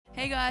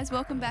Hey guys,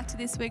 welcome back to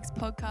this week's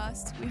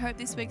podcast. We hope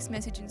this week's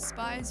message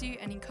inspires you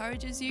and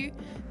encourages you.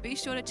 Be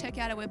sure to check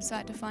out our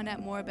website to find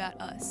out more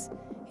about us.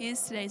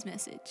 Here's today's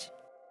message.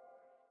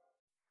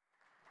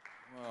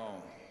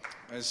 Well,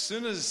 as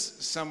soon as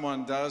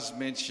someone does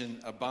mention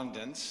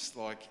abundance,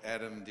 like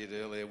Adam did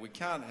earlier, we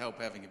can't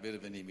help having a bit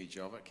of an image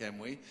of it, can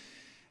we?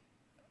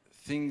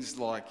 Things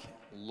like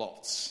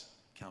lots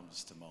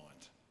comes to mind.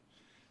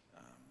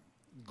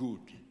 Good,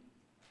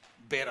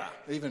 better,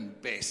 even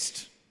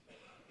best,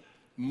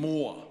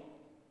 more.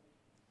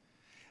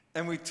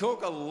 And we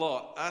talk a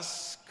lot,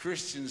 us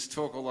Christians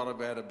talk a lot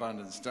about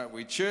abundance, don't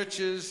we?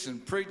 Churches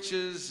and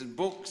preachers and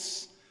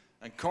books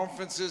and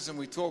conferences, and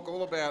we talk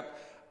all about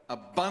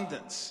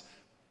abundance.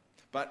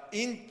 But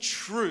in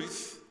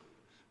truth,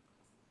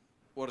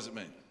 what does it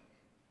mean?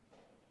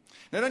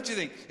 Now, don't you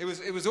think,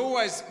 it was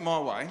always my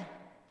way.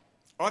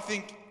 I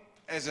think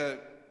as a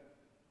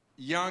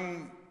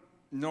young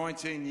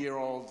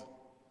 19-year-old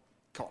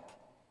cop,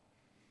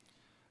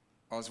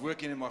 I was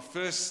working in my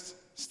first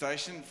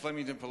station,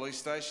 Flemington Police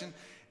Station,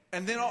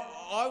 and then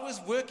I was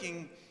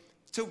working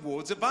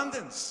towards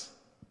abundance.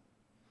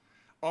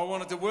 I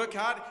wanted to work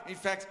hard. In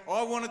fact,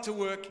 I wanted to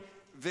work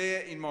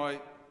there in my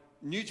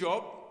new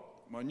job,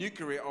 my new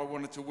career. I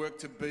wanted to work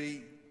to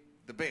be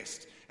the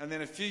best. And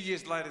then a few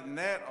years later than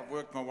that, I've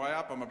worked my way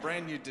up. I'm a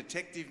brand new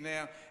detective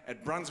now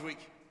at Brunswick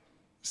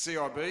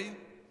CIB,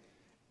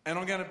 and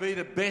I'm going to be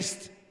the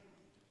best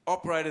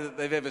operator that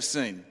they've ever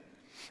seen.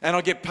 And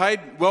I get paid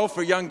well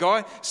for a young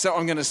guy, so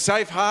I'm going to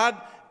save hard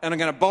and I'm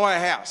going to buy a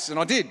house. And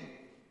I did.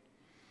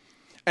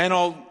 And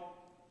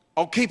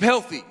I'll keep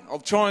healthy. I'll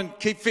try and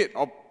keep fit.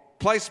 I'll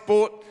play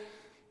sport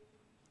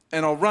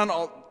and I'll run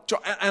and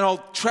I'll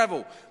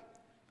travel.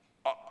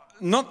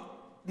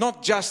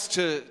 Not just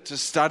to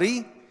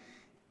study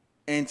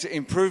and to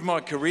improve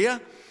my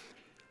career,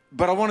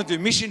 but I want to do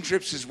mission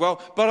trips as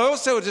well. But I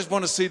also just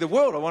want to see the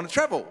world. I want to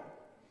travel.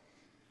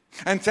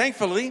 And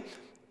thankfully,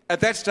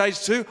 at that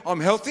stage too, I'm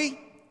healthy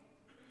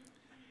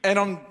and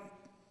I'm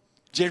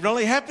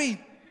generally happy.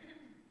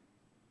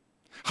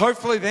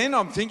 Hopefully then,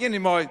 I'm thinking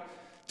in my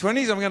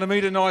 20s, I'm going to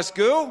meet a nice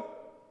girl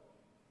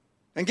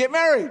and get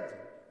married.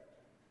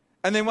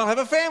 And then we'll have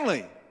a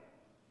family.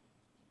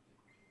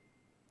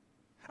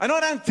 And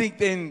I don't think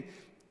then,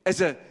 as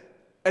a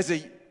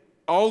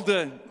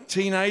older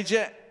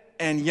teenager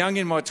and young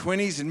in my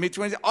 20s and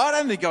mid-20s, I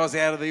don't think I was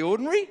out of the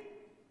ordinary.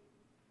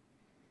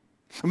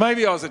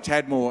 Maybe I was a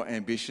tad more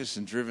ambitious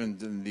and driven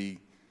than the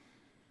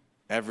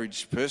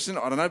average person,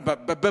 I don't know.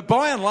 But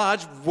by and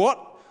large, what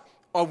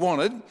I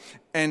wanted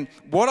and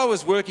what I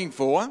was working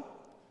for,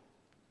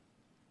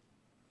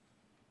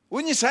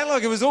 wouldn't you say,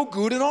 like, it was all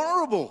good and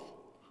honourable?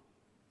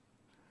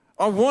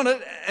 I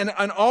wanted, and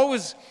I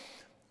was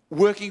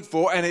working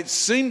for, and it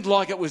seemed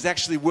like it was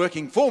actually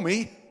working for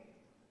me,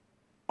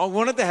 I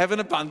wanted to have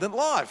an abundant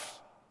life.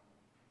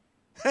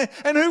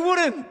 And who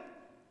wouldn't?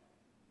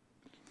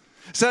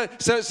 So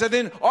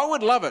then I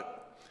would love it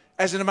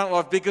as an abundant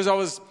life because I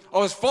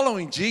was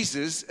following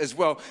Jesus as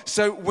well.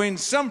 So when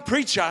some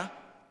preacher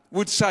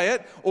would say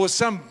it, or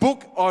some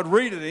book I'd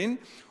read it in,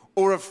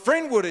 or a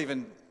friend would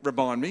even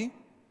remind me,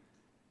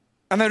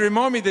 and they'd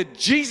remind me that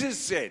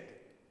Jesus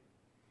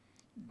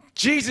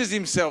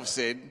himself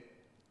said,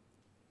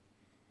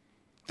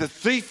 the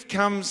thief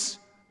comes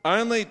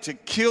only to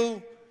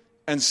kill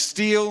and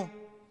steal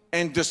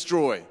and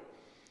destroy.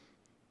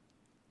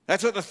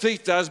 That's what the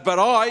thief does. But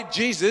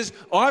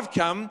I've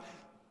come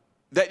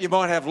that you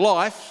might have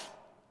life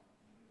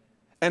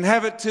and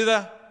have it to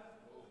the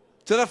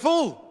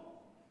full.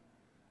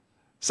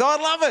 So I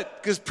love it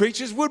because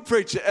preachers would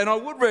preach it and I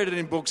would read it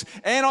in books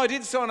and I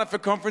did sign up for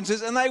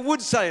conferences and they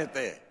would say it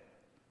there.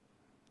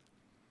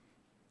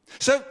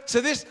 So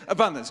this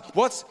abundance,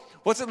 what's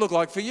it look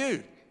like for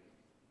you?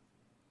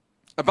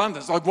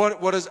 Abundance, like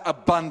what does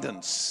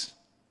abundance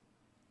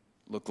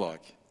look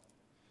like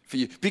for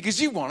you? Because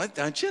you want it,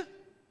 don't you?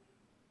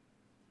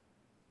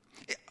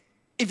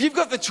 If you've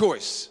got the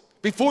choice,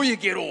 before you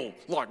get all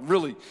like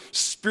really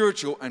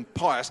spiritual and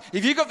pious,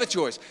 if you've got the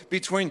choice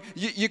between,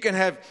 you can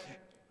have,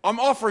 I'm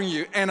offering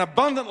you an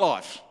abundant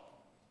life,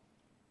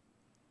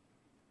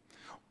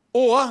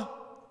 or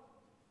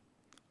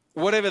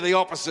whatever the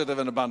opposite of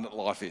an abundant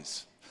life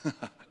is.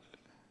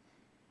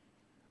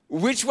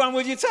 Which one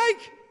would you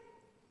take?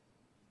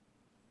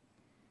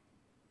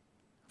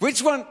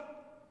 Which one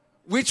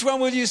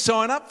will you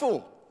sign up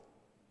for?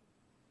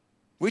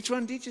 Which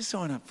one did you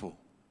sign up for?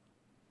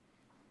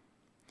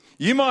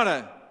 You might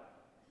have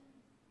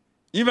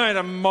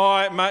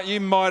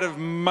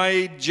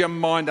made your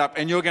mind up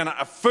and you're going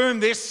to affirm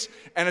this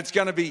and it's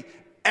going to be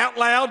out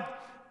loud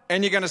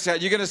and you're going to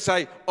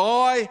say,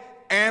 I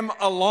am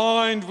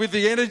aligned with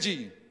the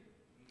energy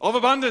of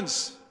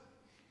abundance.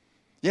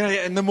 You know,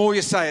 and the more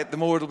you say it, the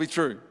more it'll be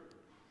true.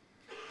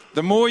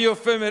 The more you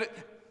affirm it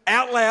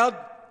out loud,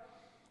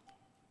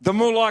 the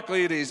more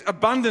likely it is.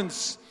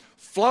 Abundance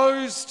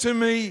flows to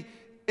me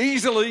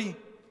easily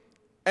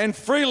and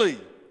freely.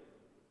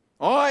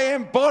 I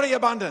embody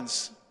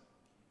abundance.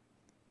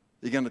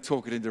 You're going to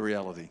talk it into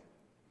reality.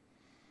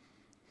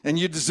 And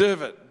you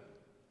deserve it.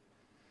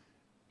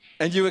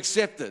 and you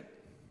accept it.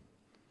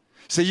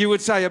 So you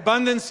would say,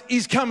 abundance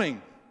is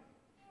coming.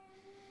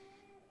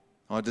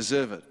 I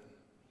deserve it.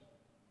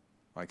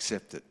 I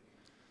accept it.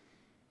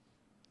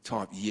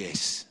 Type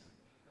yes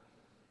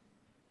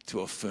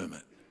to affirm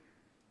it.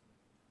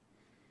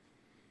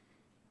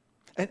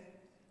 And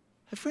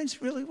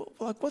friends, really,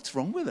 what's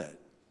wrong with that?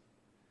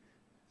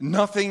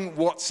 Nothing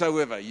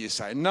whatsoever, you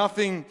say.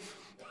 Nothing.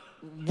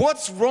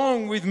 What's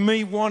wrong with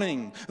me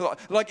wanting?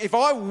 Like if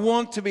I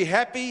want to be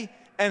happy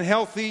and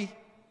healthy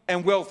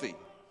and wealthy,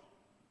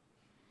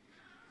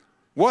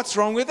 what's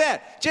wrong with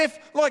that? Geoff,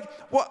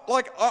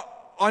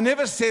 I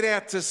never set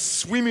out to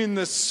swim in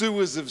the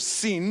sewers of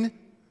sin.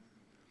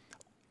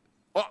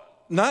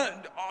 No,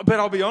 but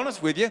I'll be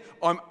honest with you,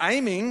 I'm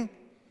aiming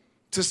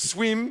to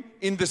swim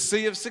in the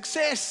sea of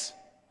success.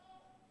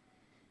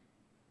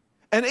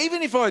 And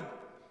even if I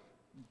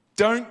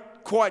don't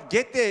quite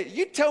get there,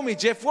 you tell me,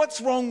 Geoff,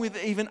 what's wrong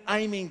with even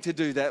aiming to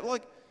do that?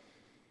 Like,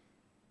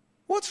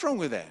 what's wrong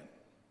with that?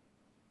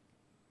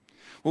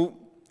 Well,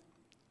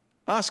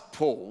 ask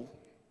Paul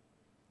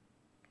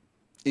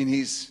in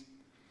his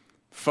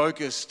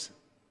focused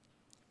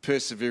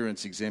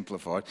perseverance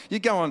exemplified. You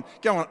go on,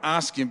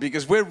 ask him,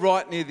 because we're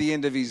right near the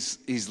end of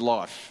his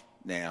life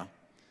now.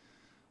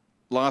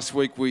 Last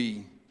week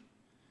we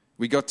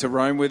got to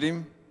Rome with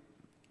him,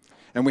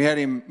 and we had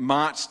him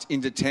marched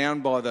into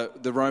town by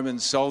the Roman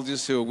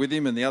soldiers who were with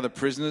him and the other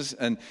prisoners,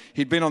 and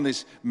he'd been on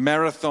this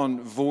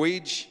marathon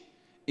voyage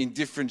in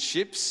different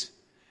ships,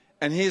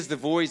 and here's the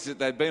voyage that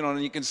they'd been on,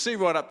 and you can see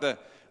right up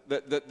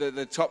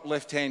the top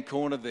left-hand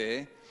corner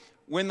there,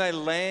 when they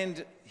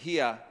land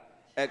here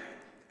at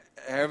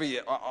however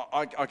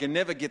I can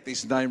never get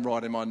this name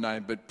right in my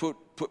name, but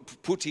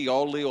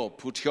Puteoli or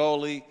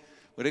Puteoli,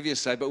 whatever you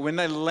say. But when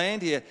they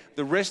land here,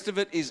 the rest of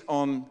it is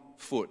on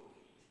foot,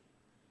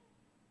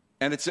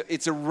 and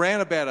it's around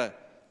about a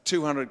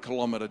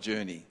 200-kilometre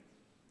journey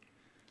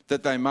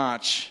that they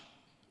march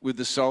with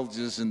the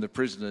soldiers and the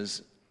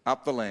prisoners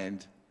up the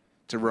land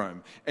to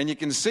Rome. And you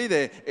can see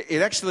there,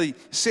 it actually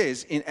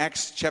says in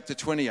Acts chapter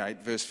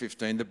 28, verse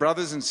 15, the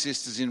brothers and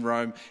sisters in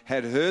Rome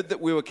had heard that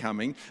we were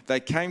coming. They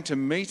came to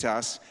meet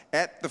us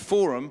at the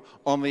Forum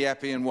on the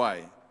Appian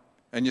Way.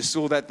 And you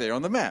saw that there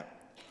on the map.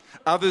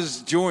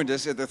 Others joined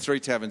us at the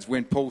Three Taverns.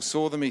 When Paul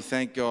saw them, he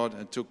thanked God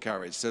and took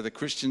courage. So the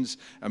Christians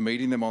are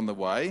meeting them on the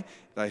way.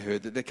 They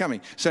heard that they're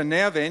coming. So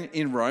now then,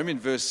 in Rome, in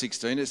verse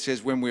 16, it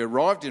says, when we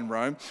arrived in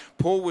Rome,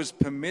 Paul was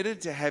permitted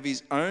to have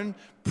his own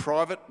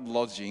private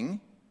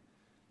lodging,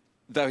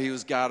 though he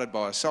was guarded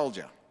by a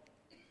soldier.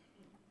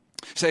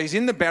 So he's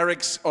in the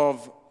barracks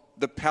of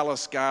the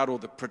palace guard or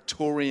the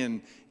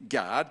Praetorian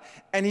guard,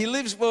 and he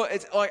lives, well,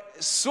 it's like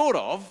sort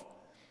of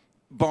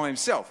by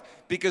himself,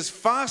 because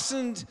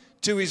fastened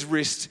to his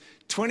wrist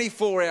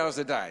 24 hours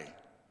a day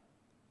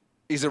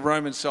is a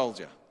Roman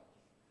soldier.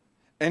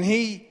 And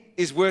he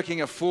is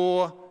working a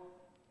 4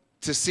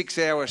 to 6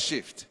 hour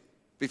shift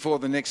before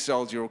the next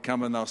soldier will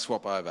come and they'll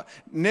swap over.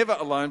 Never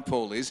alone,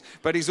 Paul is,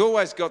 but he's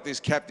always got this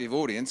captive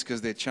audience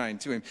because they're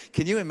chained to him.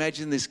 Can you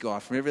imagine this guy,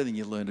 from everything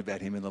you learned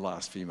about him in the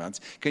last few months,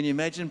 can you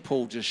imagine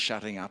Paul just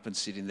shutting up and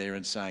sitting there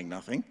and saying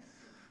nothing?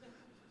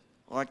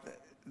 Like,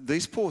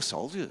 these poor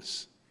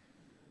soldiers,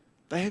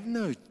 they have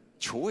no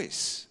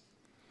choice.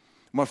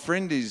 My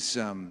friend is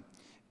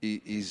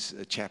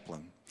a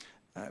chaplain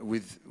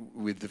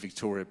with the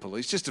Victoria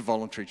Police, just a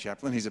voluntary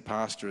chaplain. He's a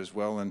pastor as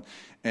well,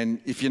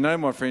 and if you know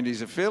my friend,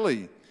 he's a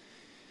fairly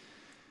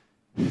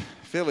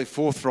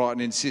forthright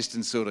and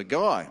insistent sort of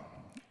guy.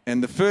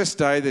 And the first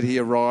day that he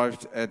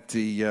arrived at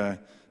the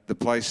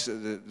place,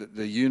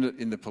 the unit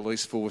in the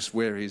police force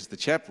where he's the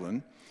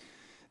chaplain,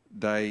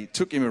 they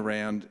took him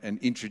around and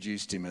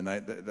introduced him, and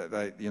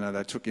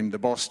they took him. The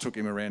boss took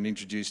him around,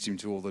 introduced him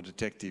to all the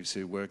detectives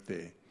who worked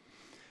there.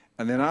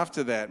 And then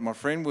after that, my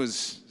friend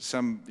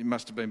he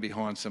must have been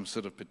behind some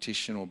sort of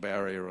petition or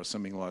barrier or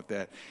something like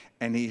that,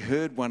 and he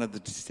heard one of the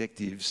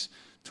detectives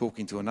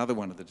talking to another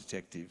one of the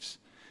detectives,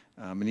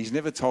 and he's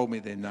never told me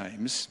their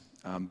names,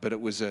 but it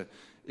was a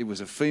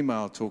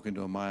female talking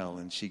to a male,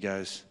 and she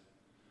goes,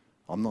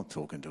 "I'm not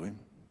talking to him,"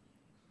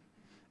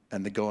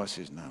 and the guy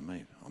says, "No,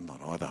 me, I'm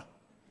not either."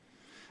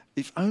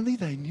 If only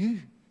they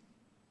knew.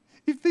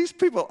 If these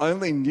people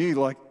only knew,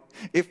 like,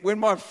 if when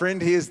my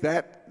friend hears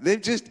that,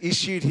 they've just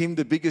issued him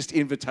the biggest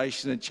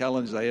invitation and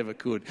challenge they ever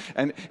could.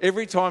 And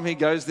every time he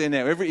goes there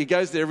now, he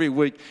goes there every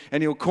week,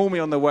 and he'll call me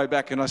on the way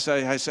back, and I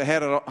say, "Hey, so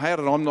how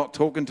did I'm not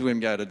talking to him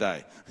go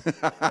today?"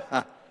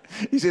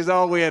 He says,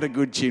 "Oh, we had a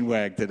good chin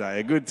wag today,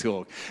 a good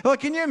talk."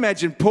 Like, can you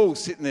imagine Paul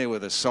sitting there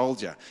with a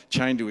soldier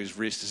chained to his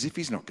wrist as if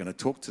he's not going to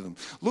talk to them?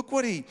 Look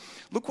what he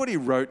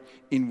wrote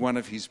in one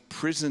of his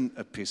prison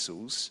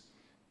epistles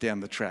down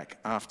the track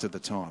after the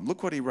time.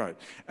 Look what he wrote.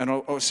 And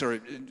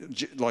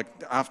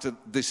after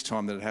this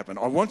time that it happened.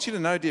 "I want you to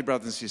know, dear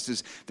brothers and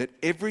sisters, that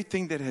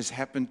everything that has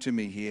happened to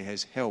me here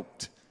has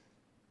helped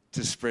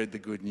to spread the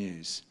good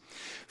news.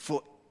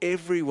 For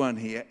everyone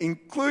here,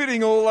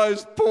 including all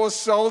those poor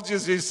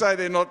soldiers who say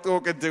they're not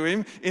talking to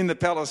him in the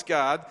palace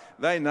guard,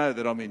 they know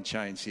that I'm in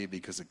chains here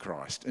because of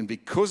Christ. And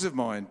because of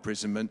my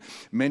imprisonment,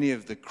 many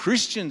of the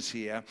Christians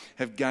here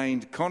have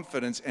gained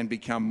confidence and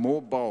become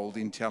more bold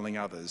in telling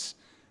others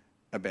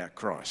about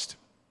Christ.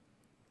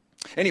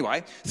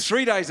 Anyway,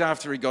 3 days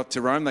after he got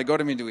to Rome, they got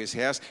him into his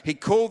house. He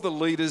called the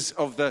leaders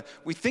of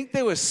we think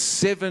there were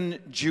 7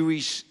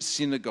 Jewish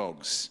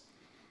synagogues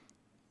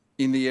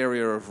in the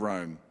area of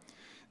Rome,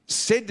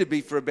 said to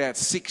be for about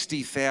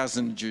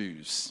 60,000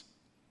 Jews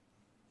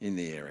in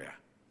the area.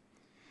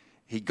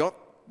 He got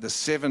the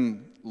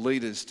 7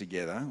 leaders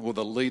together, or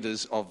the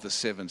leaders of the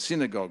 7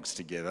 synagogues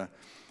together,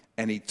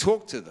 and he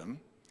talked to them,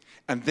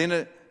 and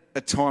then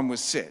a time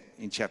was set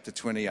in chapter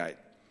 28.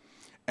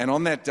 And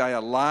on that day,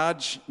 a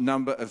large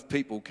number of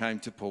people came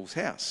to Paul's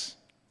house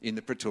in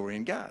the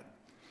Praetorian Guard.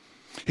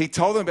 He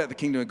told them about the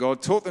kingdom of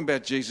God, taught them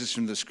about Jesus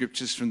from the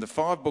scriptures, from the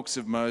 5 books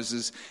of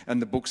Moses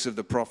and the books of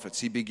the prophets.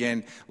 He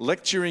began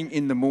lecturing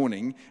in the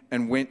morning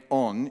and went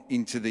on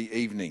into the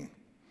evening.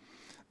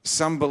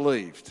 Some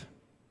believed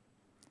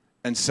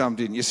and some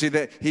didn't. You see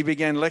that? He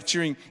began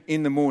lecturing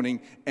in the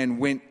morning and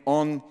went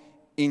on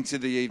into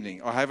the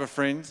evening. I have a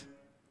friend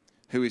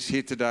who is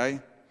here today,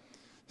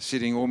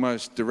 sitting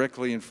almost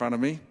directly in front of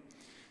me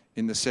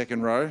in the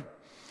second row.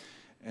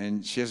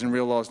 And she hasn't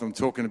realised I'm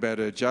talking about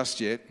her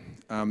just yet.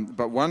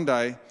 But one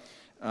day,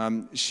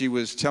 she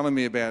was telling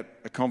me about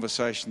a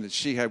conversation that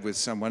she had with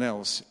someone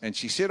else. And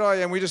she said, oh,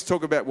 yeah, and we just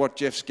talk about what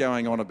Geoff's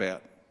going on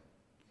about.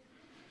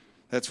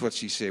 That's what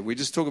she said. We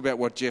just talk about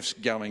what Geoff's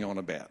going on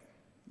about.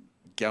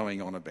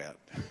 Going on about.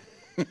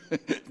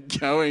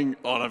 Going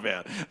on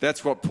about.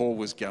 That's what Paul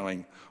was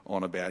going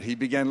on about. He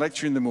began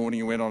lecturing in the morning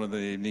and went on in the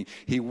evening.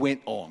 He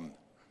went on.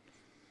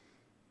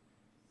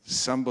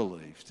 Some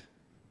believed.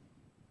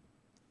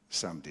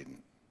 Some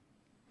didn't.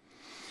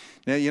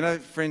 Now, you know,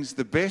 friends,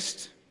 the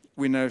best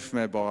we know from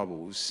our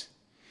Bibles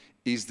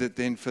is that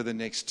then for the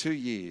next 2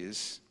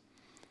 years,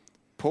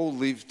 Paul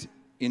lived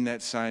in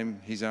that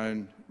his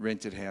own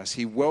rented house.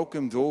 He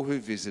welcomed all who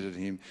visited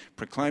him,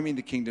 proclaiming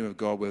the kingdom of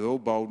God with all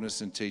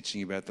boldness and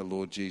teaching about the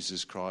Lord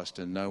Jesus Christ,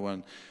 and no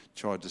one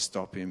tried to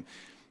stop him.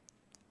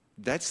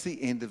 That's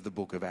the end of the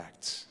book of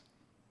Acts.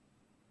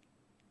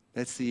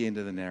 That's the end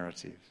of the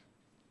narrative.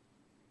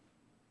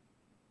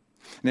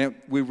 Now,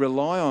 we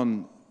rely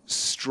on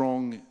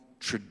strong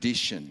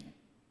tradition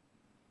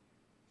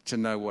to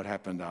know what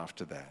happened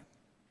after that.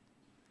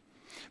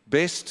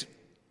 Best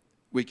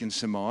we can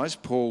surmise,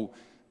 Paul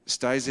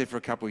stays there for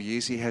a couple of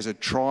years. He has a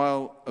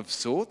trial of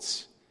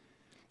sorts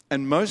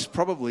and most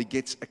probably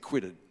gets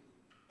acquitted,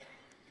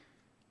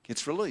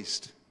 gets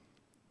released.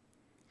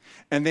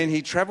 And then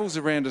he travels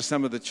around to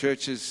some of the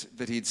churches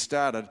that he'd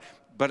started,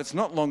 but it's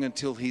not long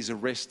until he's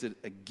arrested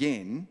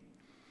again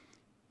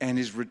and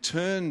is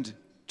returned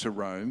to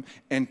Rome,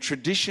 and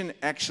tradition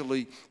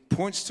actually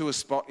points to a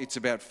spot. It's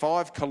about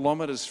 5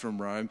 kilometres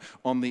from Rome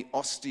on the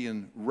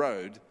Ostian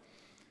Road,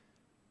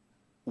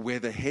 where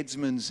the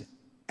headsman's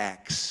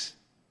axe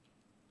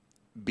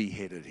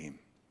beheaded him.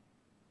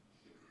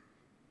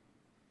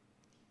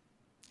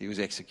 He was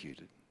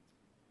executed.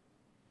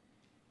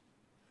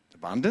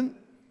 Abundant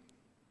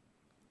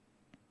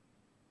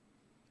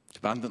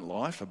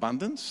life,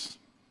 abundance.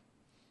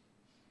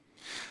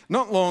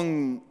 Not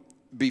long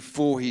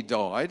before he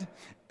died,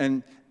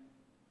 and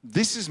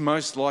this is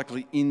most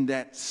likely in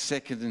that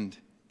second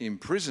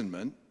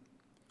imprisonment,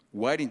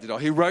 waiting to die.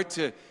 He wrote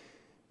to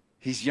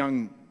his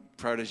young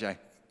protege,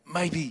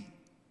 maybe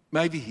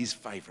his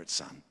favourite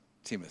son,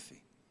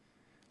 Timothy.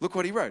 Look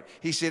what he wrote.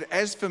 He said,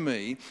 as for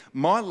me,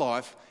 my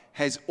life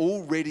has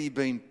already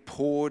been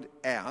poured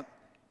out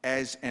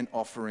as an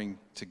offering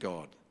to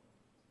God.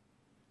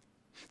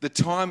 The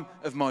time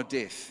of my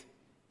death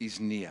is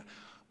near.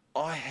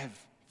 I have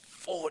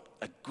fought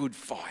a good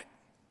fight.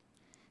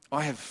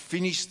 I have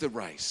finished the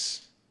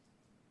race.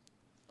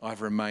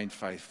 I've remained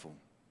faithful.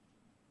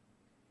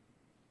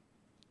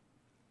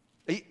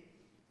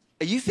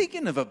 Are you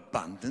thinking of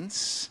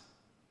abundance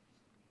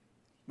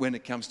when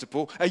it comes to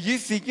Paul? Are you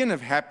thinking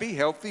of happy,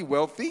 healthy,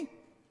 wealthy?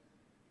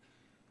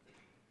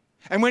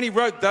 And when he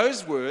wrote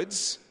those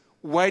words,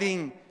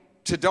 waiting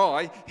to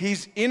die,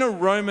 he's in a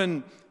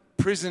Roman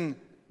prison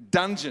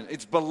dungeon.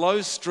 It's below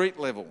street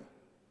level.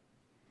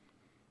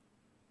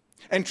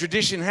 And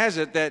tradition has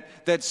it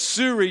that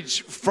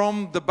sewerage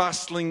from the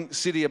bustling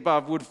city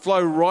above would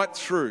flow right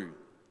through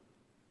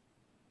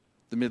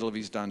the middle of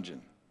his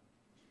dungeon.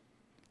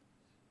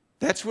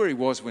 That's where he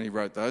was when he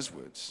wrote those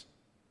words.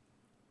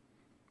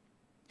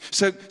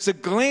 So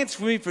glance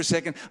with me for a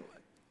second.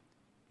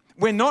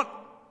 We're not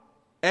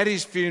at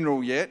his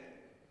funeral yet,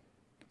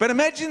 but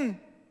imagine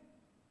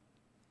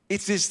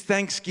it's this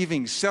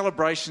Thanksgiving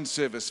celebration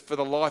service for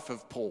the life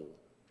of Paul.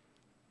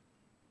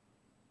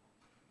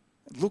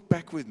 Look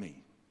back with me,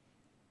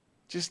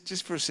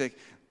 just for a sec.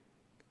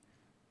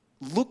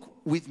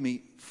 Look with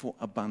me for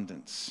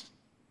abundance.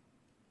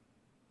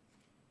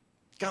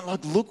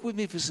 Look with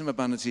me for some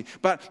abundance here.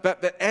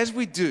 But as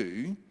we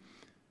do,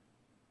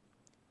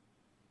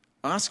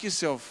 ask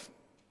yourself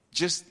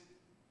just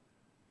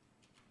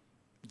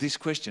this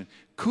question.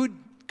 Could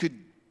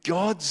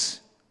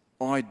God's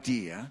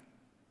idea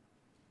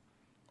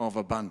of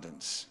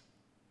abundance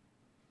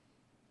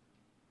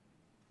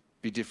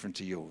be different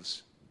to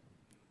yours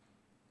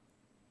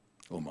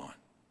or mine?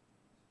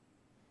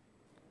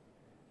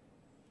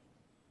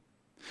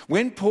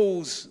 When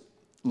Paul's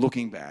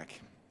looking back,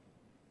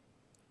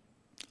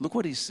 look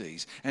what he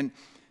sees. And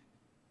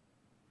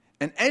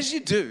as you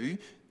do,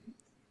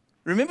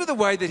 remember the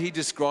way that he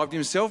described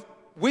himself?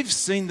 We've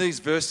seen these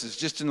verses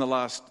just in the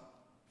last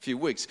few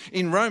weeks.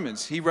 In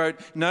Romans, he wrote,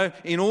 no,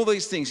 in all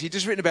these things, he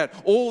just written about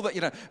all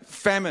that,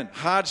 famine,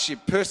 hardship,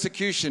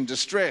 persecution,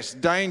 distress,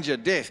 danger,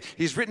 death.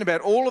 He's written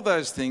about all of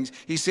those things.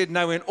 He said,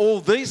 no, in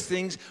all these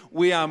things,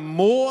 we are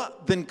more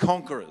than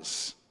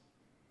conquerors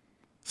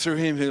through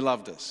him who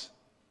loved us.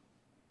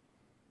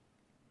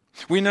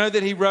 We know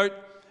that he wrote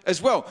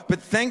as well,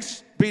 but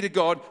thanks be to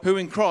God who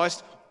in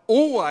Christ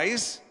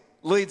always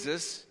leads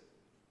us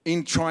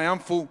in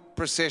triumphal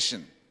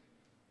procession.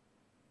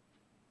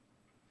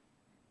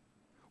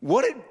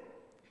 What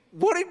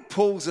did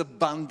Paul's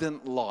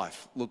abundant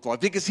life look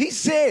like? Because he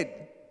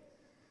said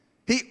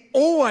he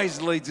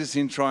always leads us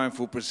in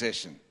triumphal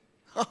procession.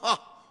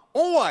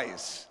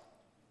 Always.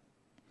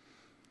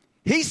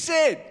 He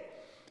said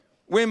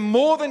we're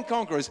more than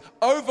conquerors,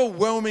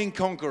 overwhelming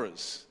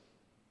conquerors.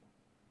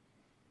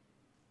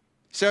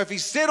 So if he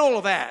said all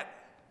of that,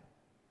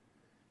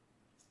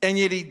 and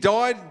yet he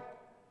died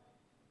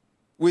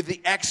with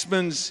the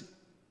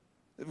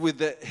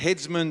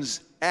headsman's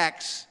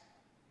axe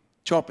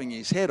chopping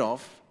his head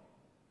off,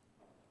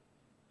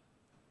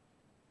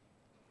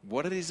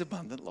 what did his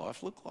abundant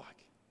life look like?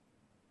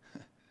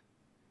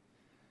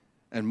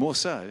 And more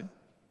so,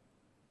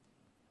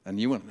 and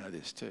you want to know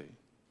this too,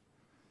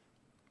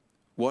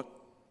 what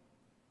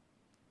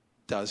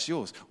does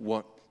yours?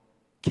 What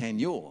can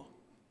your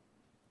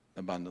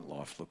abundant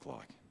life look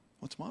like?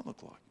 What's mine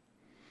look like?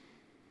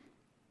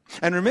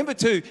 And remember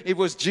too, it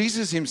was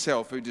Jesus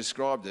himself who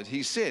described it.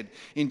 He said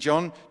in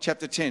John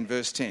chapter 10,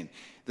 verse 10,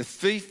 the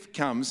thief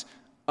comes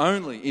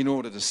only in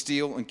order to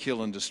steal and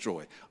kill and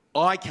destroy.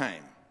 I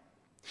came.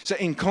 So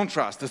in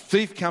contrast, the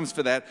thief comes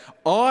for that.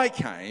 I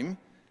came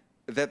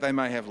that they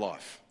may have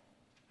life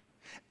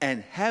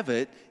and have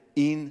it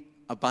in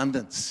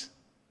abundance.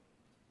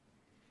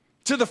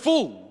 To the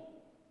full,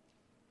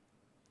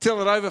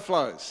 till it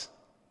overflows.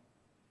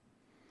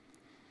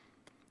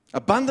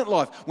 Abundant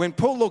life. When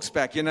Paul looks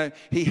back,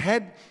 he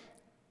had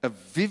a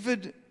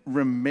vivid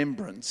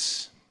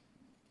remembrance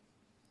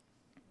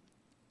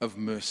of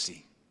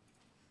mercy.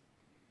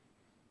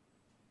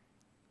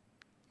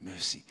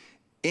 Mercy.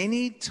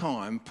 Any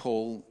time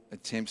Paul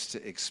attempts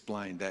to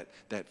explain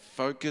that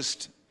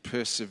focused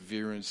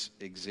perseverance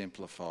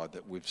exemplified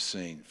that we've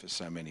seen for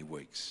so many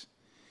weeks,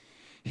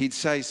 he'd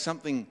say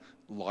something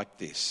like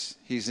this.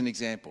 Here's an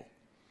example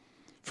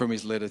from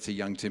his letter to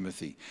young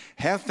Timothy.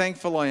 How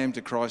thankful I am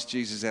to Christ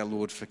Jesus our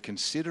Lord for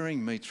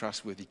considering me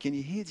trustworthy. Can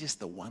you hear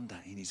just the wonder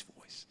in his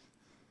voice?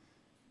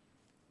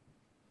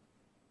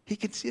 He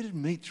considered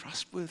me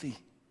trustworthy.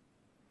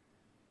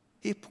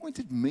 He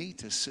appointed me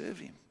to serve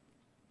him.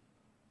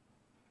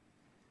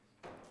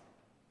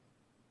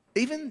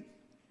 Even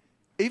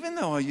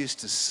though I used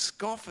to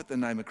scoff at the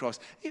name of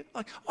Christ,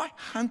 I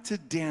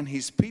hunted down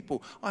his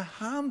people. I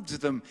harmed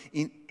them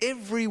in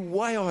every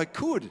way I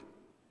could.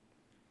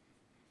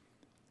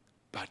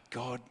 But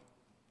God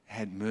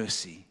had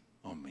mercy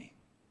on me.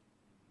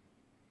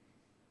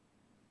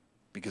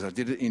 Because I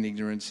did it in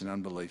ignorance and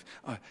unbelief.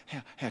 Oh,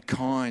 how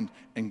kind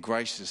and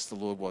gracious the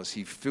Lord was.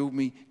 He filled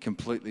me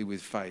completely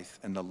with faith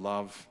and the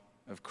love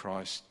of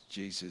Christ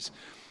Jesus.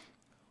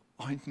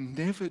 I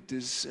never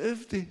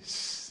deserved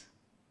this.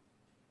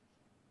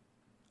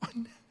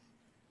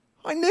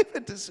 I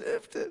never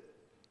deserved it.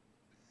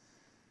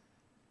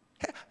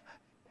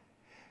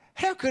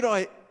 How could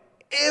I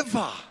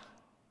ever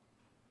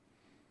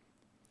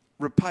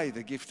repay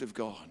the gift of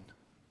God?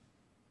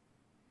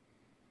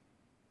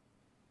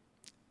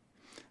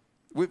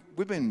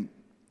 We've been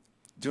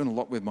doing a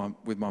lot with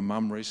my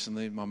mum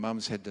recently. My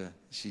mum's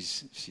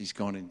she's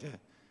gone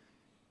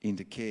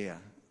into care,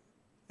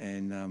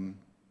 and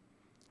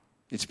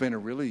it's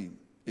been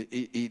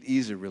it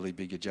is a really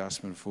big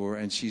adjustment for her,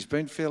 and she's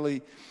been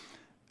fairly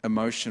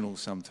emotional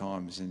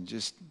sometimes. And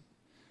just,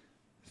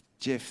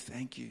 Geoff,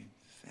 thank you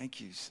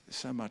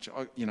so much.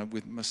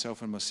 With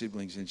myself and my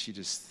siblings, and she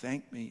just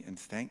thanked me and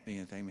thanked me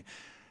and thanked me,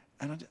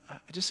 and I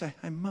just say,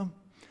 hey, Mum,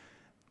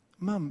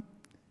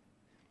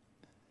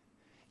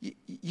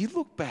 you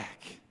look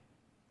back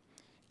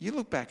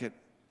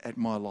at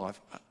my life,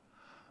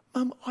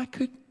 Mum, I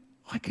could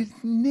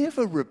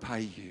never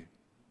repay you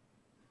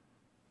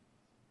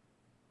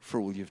for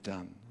all you've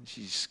done.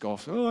 She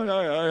scoffs. Oh,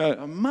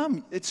 no.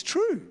 Mum, it's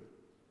true.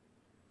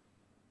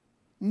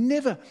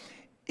 Never.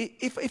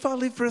 If I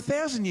lived for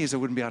 1,000 years, I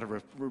wouldn't be able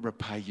to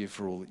repay you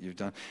for all that you've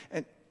done.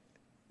 And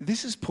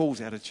this is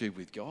Paul's attitude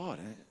with God,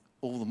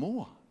 all the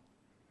more.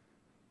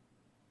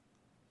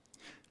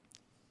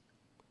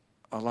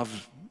 I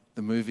love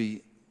the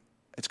movie.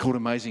 It's called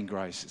Amazing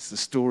Grace. It's the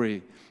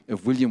story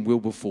of William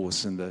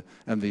Wilberforce and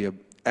the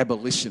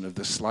abolition of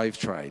the slave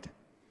trade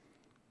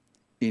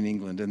in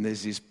England. And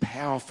there's this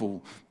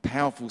powerful,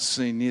 powerful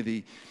scene near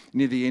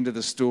the end of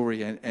the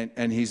story,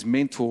 and his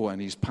mentor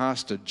and his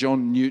pastor,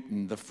 John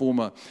Newton, the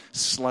former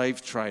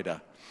slave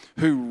trader,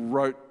 who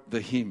wrote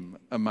the hymn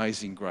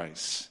Amazing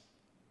Grace.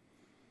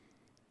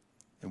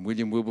 And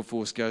William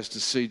Wilberforce goes to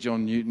see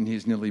John Newton.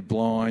 He's nearly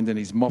blind and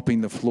he's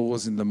mopping the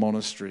floors in the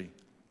monastery.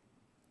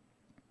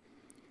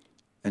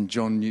 And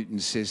John Newton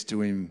says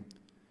to him,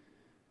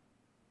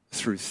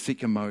 through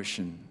thick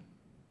emotion,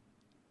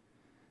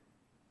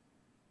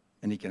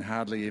 and he can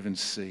hardly even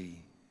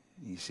see,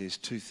 he says,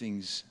 two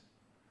things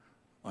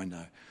I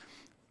know.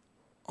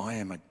 I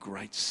am a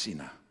great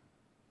sinner,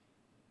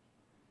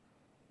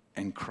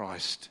 and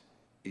Christ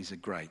is a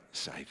great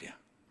Saviour.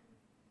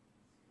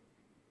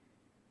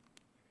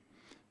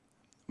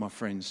 My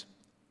friends,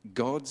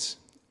 God's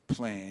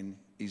plan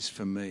is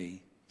for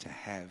me to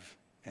have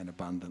an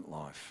abundant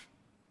life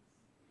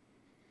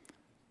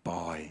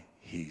by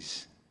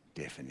his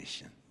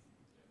definition.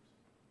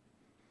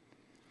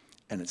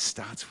 And it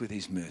starts with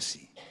his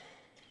mercy.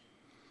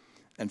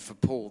 And for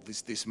Paul,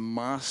 this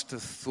master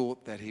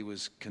thought that he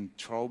was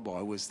controlled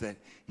by was that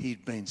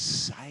he'd been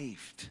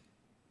saved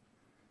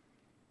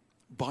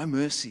by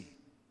mercy.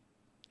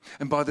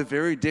 And by the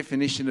very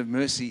definition of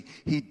mercy,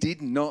 he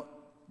did not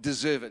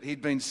deserve it.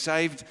 He'd been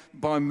saved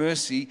by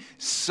mercy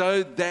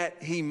so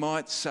that he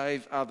might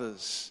save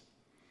others.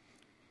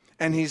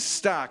 And his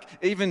stark,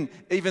 even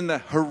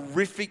the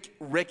horrific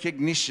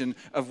recognition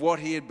of what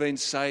he had been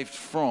saved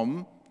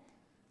from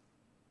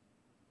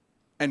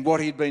and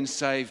what he'd been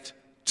saved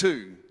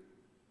to.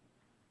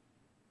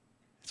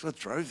 That's what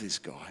drove this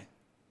guy.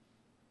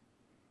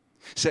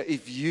 So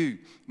if you,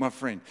 my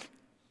friend,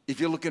 if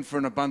you're looking for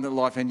an abundant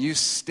life and you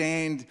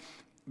stand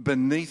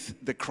beneath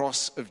the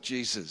cross of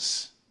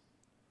Jesus,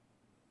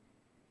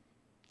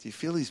 do you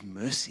feel his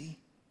mercy?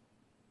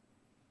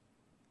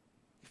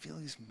 You feel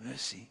his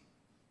mercy?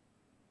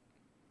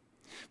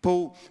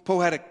 Paul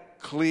had a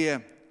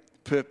clear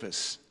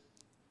purpose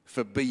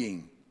for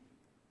being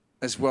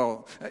as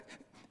well.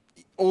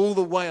 All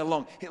the way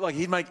along. Like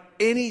he'd make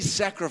any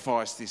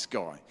sacrifice, this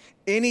guy.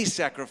 Any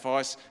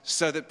sacrifice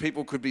so that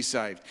people could be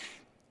saved.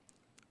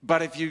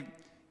 But if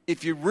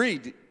you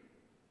read,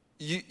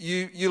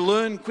 you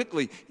learn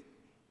quickly.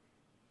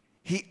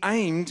 He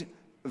aimed,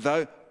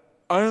 though,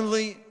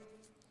 only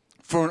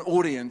for an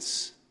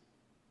audience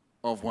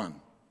of one.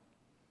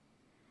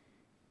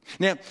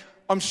 Now,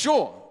 I'm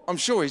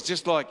sure he's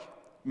just like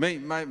me,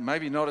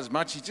 maybe not as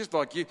much. He's just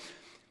like you.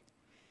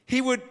 He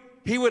would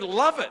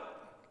love it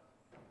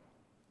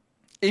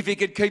if he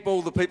could keep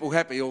all the people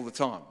happy all the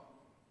time.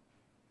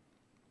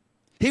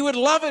 He would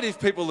love it if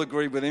people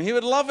agreed with him. He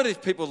would love it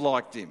if people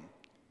liked him.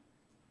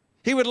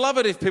 He would love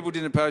it if people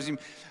didn't oppose him.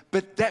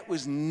 But that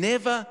was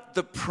never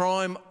the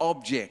prime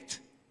object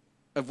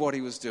of what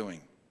he was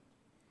doing.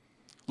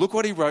 Look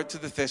what he wrote to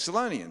the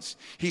Thessalonians.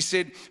 He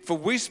said, for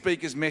we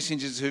speak as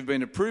messengers who've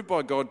been approved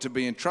by God to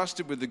be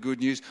entrusted with the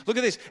good news. Look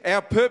at this.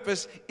 Our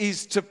purpose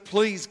is to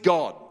please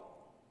God,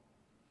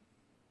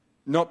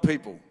 not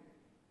people.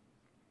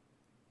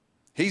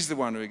 He's the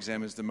one who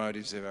examines the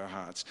motives of our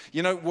hearts.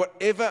 You know,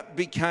 whatever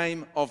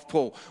became of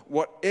Paul,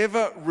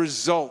 whatever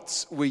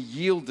results were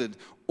yielded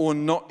or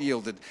not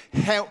yielded,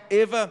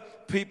 however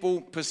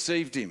people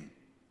perceived him,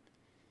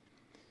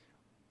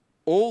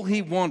 all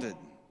he wanted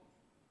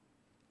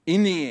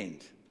in the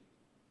end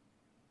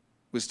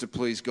was to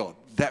please God.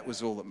 That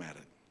was all that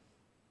mattered.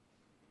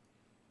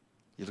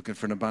 You're looking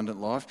for an abundant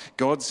life?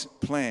 God's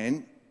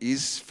plan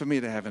is for me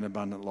to have an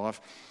abundant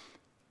life.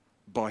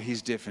 By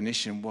his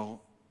definition,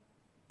 well,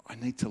 I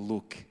need to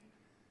look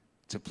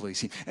to please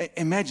him.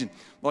 Imagine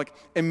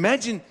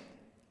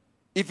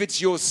if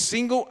it's your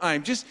single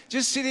aim. Just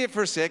sit here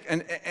for a sec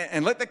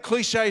and let the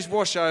cliches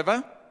wash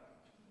over.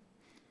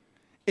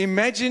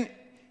 Imagine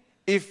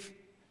if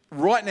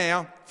right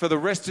now, for the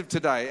rest of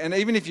today, and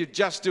even if you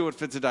just do it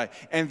for today,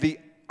 and the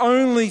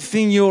only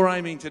thing you're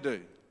aiming to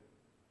do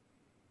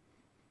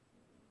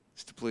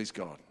is to please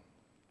God.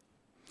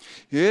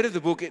 You heard of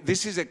the book?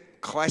 This is a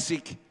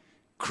classic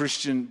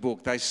Christian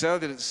book. They say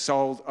that it's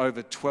sold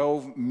over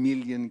 12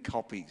 million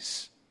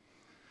copies.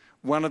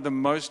 One of the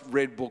most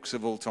read books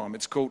of all time.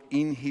 It's called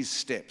In His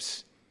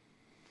Steps.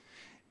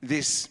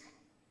 This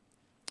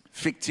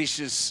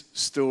fictitious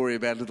story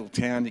about a little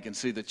town. You can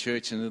see the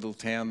church in a little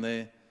town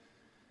there.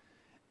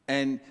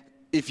 And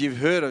if you've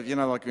heard of,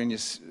 like when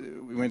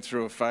we went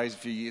through a phase a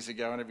few years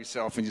ago, and every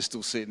so often you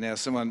still see it now,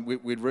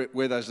 we'd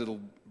wear those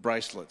little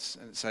bracelets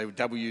and say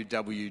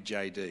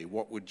WWJD,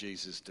 what would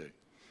Jesus do?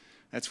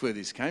 That's where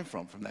this came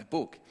from that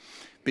book.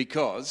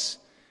 Because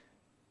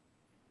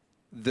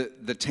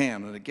the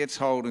town, and it gets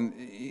hold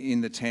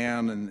in the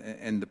town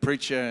and the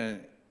preacher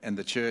and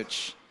the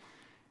church,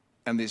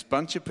 and this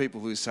bunch of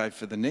people who say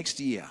for the next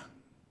year,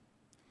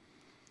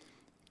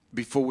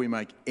 before we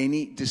make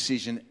any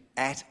decision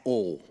at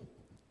all,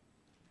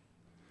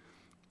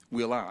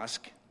 we'll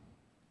ask,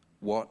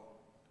 what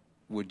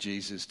would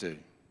Jesus do?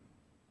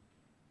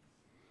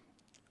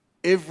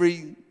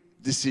 Every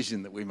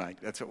decision that we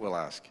make, that's what we'll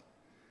ask.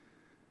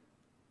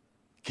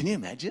 Can you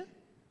imagine?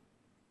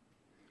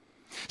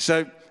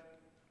 So,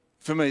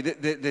 for me,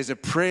 there's a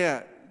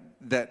prayer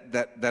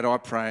that I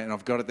pray, and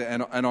I've got it there,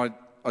 and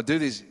I do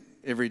this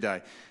every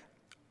day.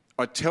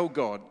 I tell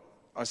God,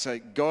 I say,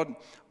 God,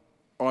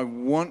 I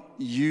want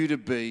you to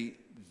be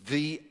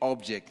the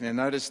object. Now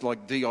notice,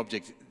 like, the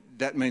object,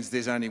 that means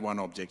there's only one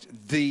object.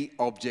 The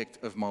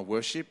object of my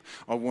worship.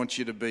 I want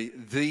you to be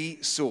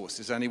the source.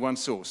 There's only one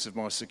source of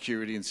my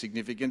security and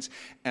significance.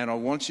 And I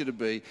want you to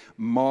be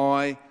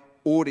my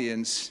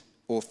audience,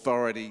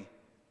 authority,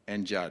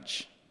 and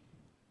judge.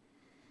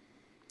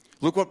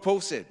 Look what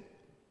Paul said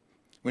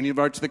when he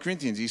wrote to the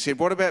Corinthians. He said,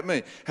 what about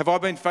me? Have I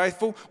been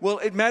faithful? Well,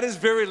 it matters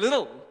very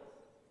little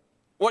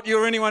what you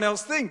or anyone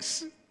else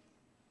thinks.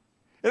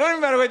 It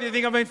doesn't matter whether you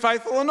think I've been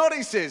faithful or not,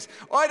 he says.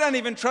 I don't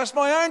even trust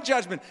my own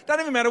judgment. It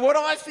doesn't even matter what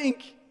I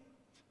think.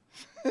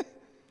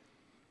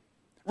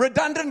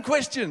 Redundant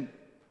question.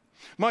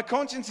 My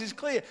conscience is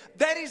clear.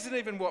 That isn't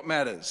even what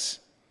matters.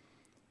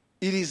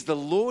 It is the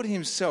Lord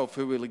himself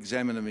who will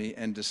examine me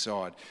and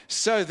decide.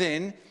 So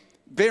then,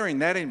 bearing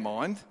that in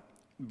mind,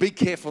 be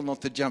careful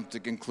not to jump to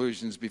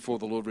conclusions before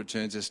the Lord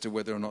returns as to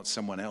whether or not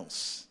someone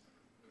else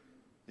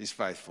is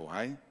faithful,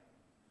 hey?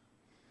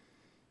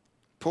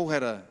 Paul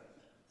had a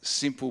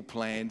simple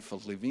plan for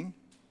living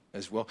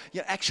as well.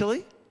 Yeah,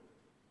 actually,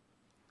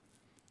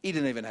 he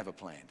didn't even have a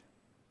plan.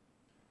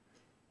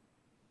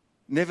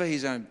 Never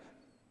his own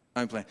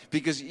plan.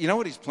 Because you know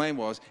what his plan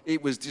was?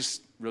 It was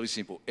just really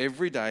simple.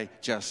 Every day,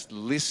 just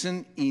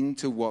listen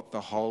into what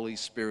the Holy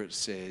Spirit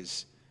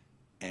says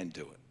and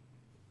do it.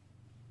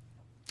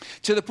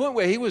 To the point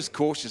where he was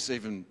cautious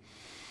even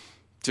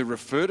to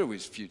refer to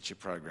his future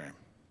program.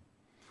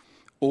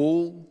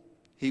 All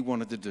he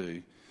wanted to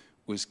do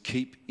was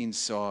keep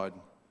inside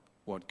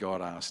what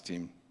God asked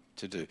him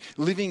to do.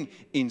 Living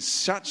in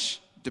such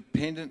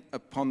dependent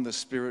upon the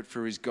Spirit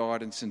for his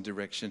guidance and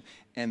direction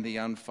and the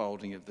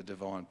unfolding of the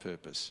divine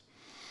purpose.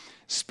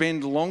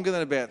 Spend longer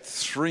than about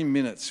 3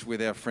 minutes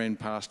with our friend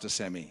Pastor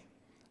Sammy,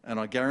 and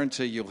I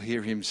guarantee you'll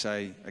hear him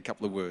say a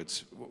couple of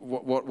words.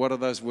 What are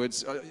those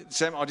words?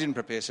 Sam, I didn't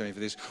prepare Sammy for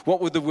this.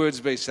 What would the words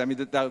be, Sammy,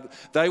 that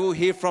they will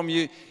hear from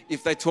you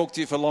if they talk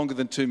to you for longer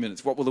than 2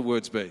 minutes? What will the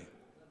words be?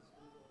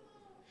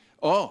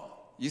 Oh,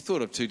 you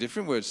thought of two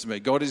different words to me.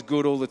 God is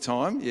good all the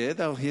time. Yeah,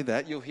 they'll hear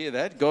that. You'll hear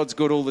that. God's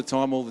good all the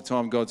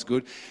time, God's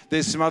good.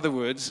 There's some other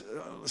words,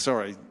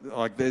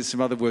 there's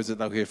some other words that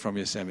they'll hear from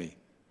you, Sammy.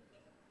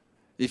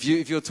 If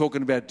you're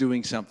talking about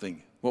doing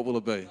something, what will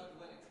it be?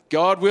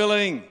 God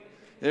willing.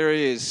 There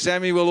he is.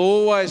 Sammy will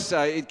always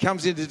say, it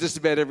comes into just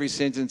about every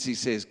sentence he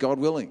says, God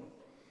willing.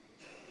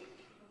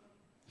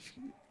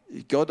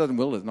 If God doesn't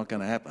will it, it's not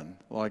going to happen.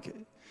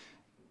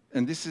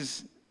 And this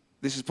is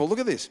Paul. Look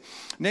at this.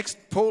 Next,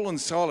 Paul and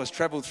Silas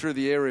travelled through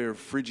the area of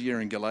Phrygia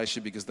and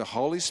Galatia because the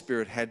Holy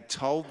Spirit had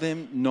told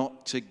them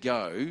not to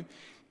go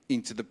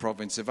into the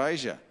province of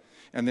Asia.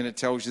 And then it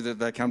tells you that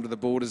they come to the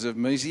borders of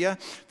Mysia.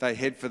 They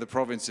head for the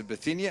province of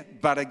Bithynia.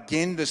 But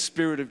again, the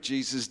Spirit of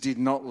Jesus did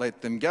not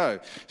let them go.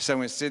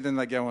 So instead, then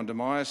they go on to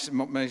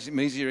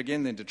Mysia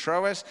again, then to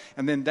Troas.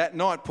 And then that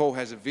night, Paul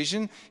has a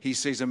vision. He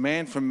sees a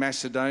man from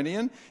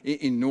Macedonia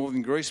in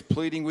northern Greece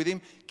pleading with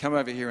him, come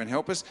over here and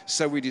help us.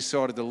 So we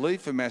decided to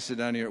leave for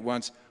Macedonia at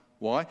once.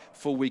 Why?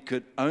 For we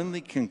could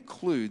only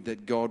conclude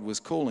that God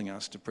was calling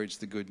us to preach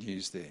the good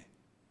news there.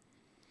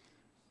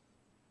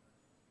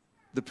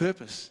 The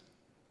purpose.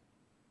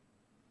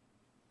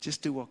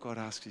 Just do what God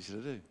asks you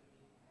to do.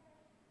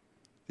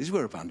 This is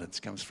where abundance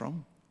comes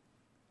from.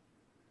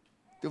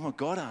 Do what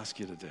God asks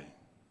you to do.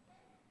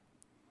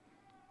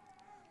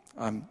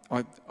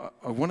 I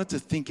wanted to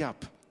think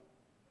up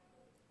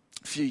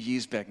a few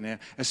years back now,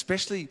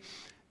 especially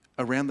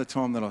around the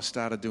time that I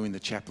started doing the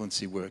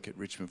chaplaincy work at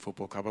Richmond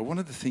Football Club. I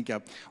wanted to think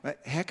up,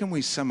 how can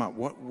we sum up,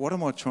 what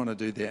am I trying to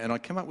do there? And I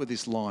come up with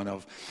this line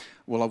of,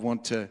 well,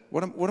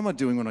 what am I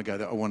doing when I go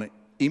there? I want to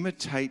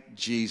imitate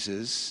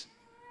Jesus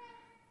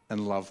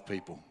and love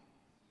people.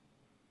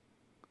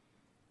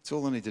 That's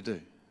all I need to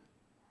do.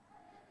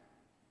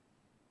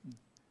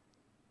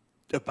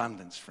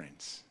 Abundance,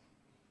 friends.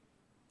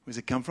 Where does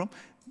it come from?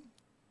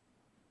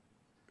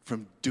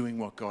 From doing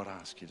what God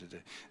asks you to do.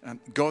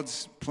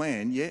 God's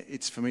plan,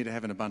 it's for me to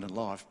have an abundant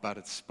life, but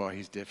it's by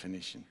his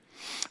definition.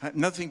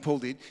 Another thing Paul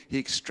did, he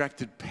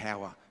extracted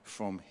power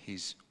from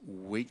his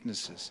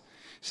weaknesses.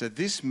 So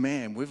this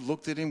man, we've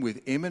looked at him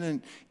with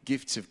eminent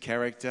gifts of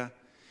character,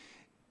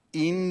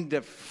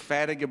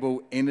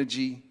 indefatigable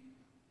energy,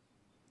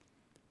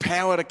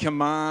 power to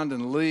command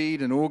and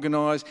lead and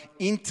organise,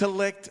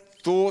 intellect,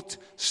 thought,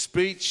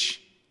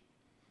 speech.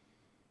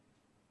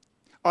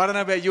 I don't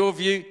know about your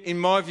view. In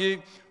my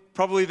view,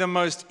 probably the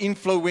most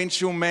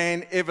influential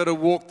man ever to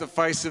walk the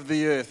face of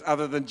the earth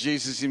other than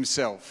Jesus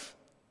himself.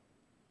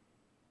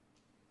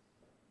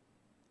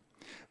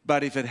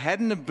 But if it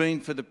hadn't have been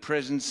for the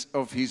presence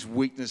of his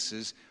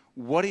weaknesses,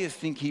 what do you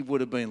think he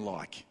would have been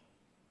like?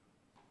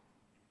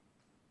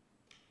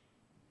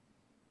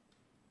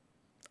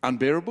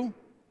 Unbearable?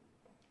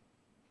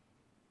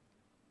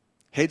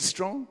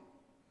 Headstrong?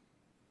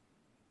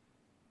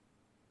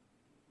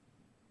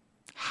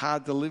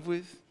 Hard to live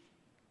with?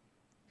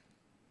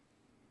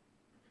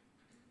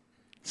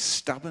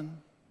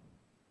 stubborn,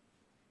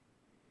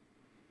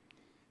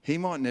 he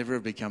might never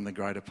have become the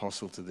great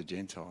apostle to the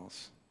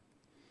Gentiles.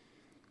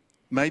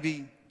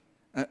 Maybe,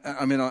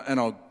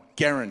 I'll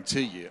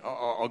guarantee you,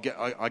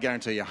 I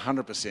guarantee you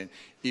 100%,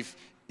 if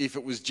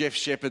it was Geoff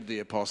Shepherd the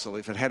apostle,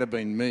 if it had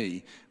been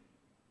me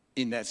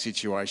in that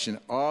situation,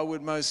 I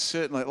would most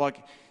certainly,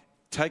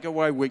 take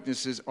away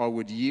weaknesses, I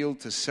would yield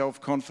to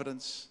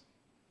self-confidence.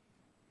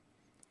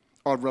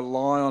 I'd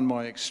rely on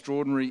my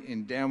extraordinary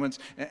endowments,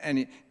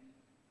 and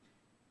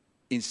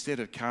instead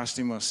of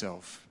casting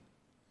myself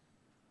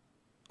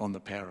on the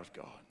power of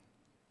God.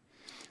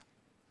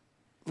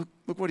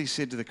 Look what he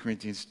said to the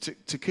Corinthians,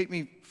 to keep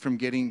me from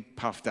getting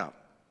puffed up.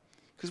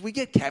 Because we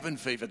get cabin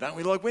fever, don't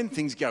we? When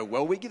things go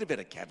well, we get a bit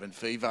of cabin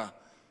fever.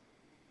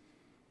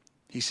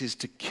 He says,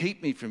 to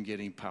keep me from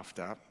getting puffed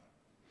up,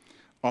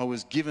 I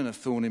was given a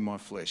thorn in my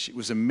flesh. It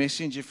was a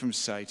messenger from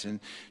Satan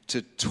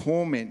to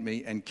torment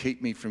me and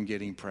keep me from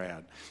getting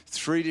proud.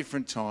 3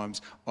 different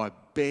times I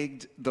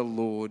begged the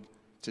Lord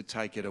to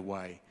take it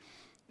away.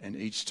 And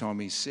each time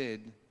he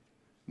said,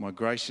 my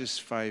gracious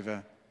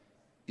favour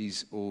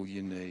is all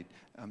you need.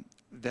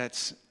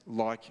 That's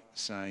like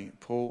saying,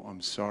 Paul,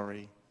 I'm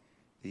sorry.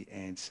 The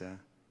answer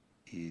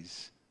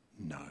is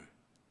no.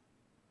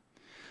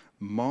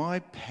 My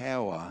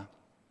power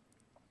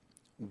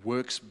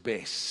works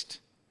best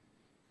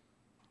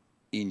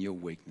in your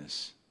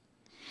weakness.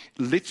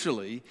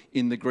 Literally,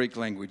 in the Greek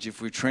language,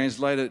 if we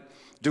translate it,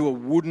 do a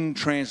wooden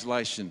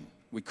translation,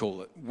 we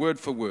call it, word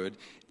for word.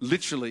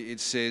 Literally, it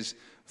says,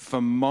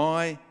 for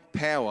my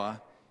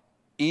power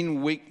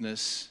in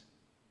weakness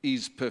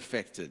is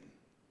perfected.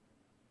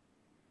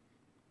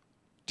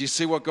 Do you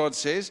see what God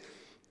says?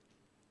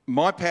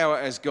 My power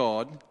as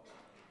God,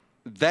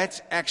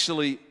 that's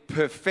actually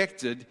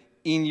perfected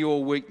in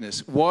your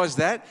weakness. Why is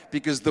that?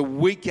 Because the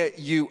weaker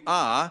you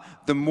are,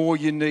 the more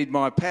you need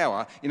my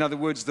power. In other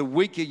words, the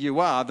weaker you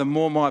are, the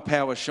more my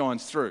power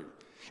shines through.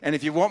 And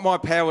if you want my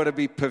power to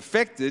be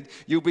perfected,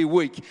 you'll be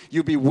weak.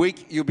 You'll be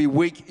weak, you'll be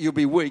weak, you'll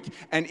be weak.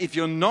 And if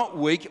you're not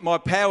weak, my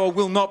power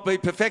will not be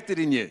perfected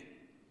in you.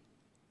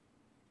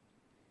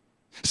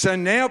 So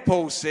now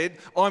Paul said,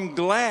 I'm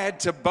glad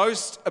to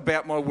boast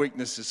about my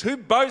weaknesses. Who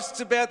boasts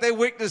about their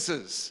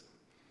weaknesses?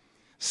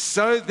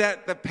 So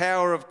that the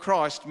power of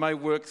Christ may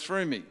work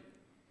through me.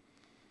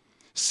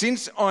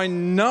 Since I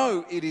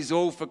know it is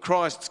all for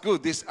Christ's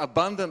good, this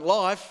abundant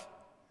life,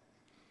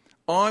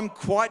 I'm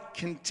quite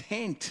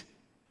content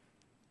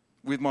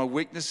with my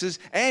weaknesses.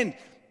 And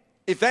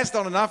if that's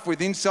not enough,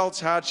 with insults,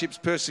 hardships,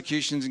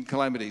 persecutions and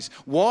calamities.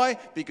 Why?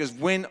 Because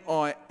when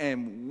I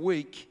am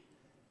weak,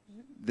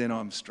 then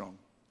I'm strong.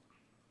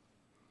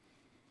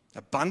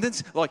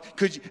 Abundance?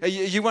 Are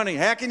you wondering,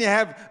 how can you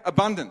have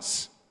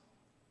abundance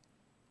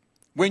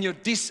when you're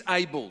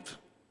disabled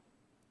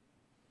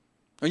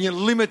and you're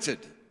limited?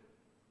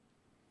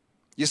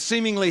 You're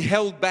seemingly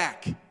held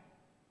back.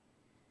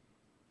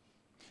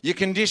 Your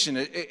condition,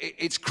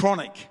 it's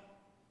chronic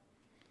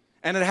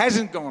and it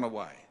hasn't gone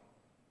away.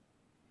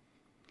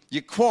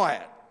 You're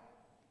quiet.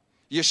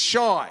 You're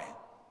shy.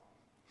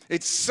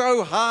 It's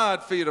so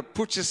hard for you to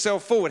put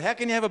yourself forward. How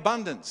can you have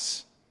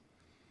abundance?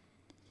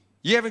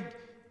 You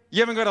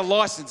haven't got a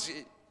license.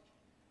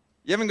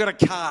 You haven't got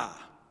a car.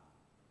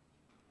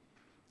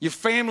 Your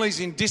family's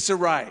in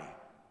disarray.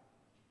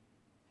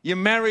 Your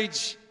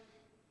marriage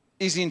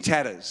is in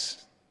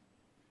tatters.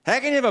 How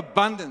can you have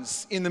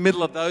abundance in the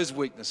middle of those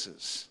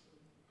weaknesses?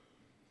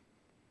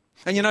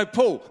 And you know,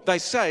 Paul, they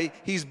say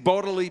his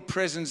bodily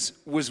presence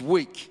was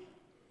weak.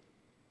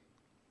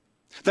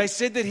 They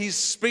said that his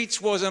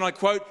speech was, and I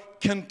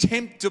quote,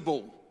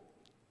 contemptible.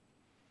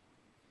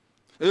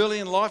 Early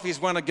in life,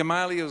 he's one of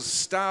Gamaliel's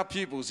star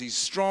pupils. He's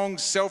strong,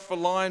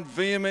 self-reliant,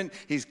 vehement.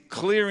 He's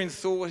clear in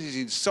thought. He's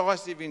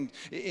incisive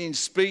in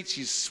speech.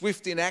 He's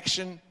swift in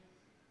action.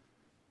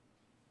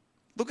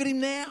 Look at him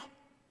now.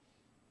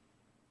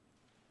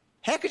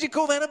 How could you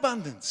call that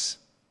abundance?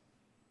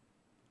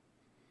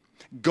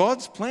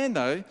 God's plan,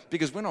 though,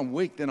 because when I'm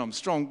weak, then I'm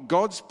strong.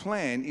 God's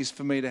plan is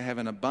for me to have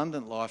an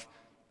abundant life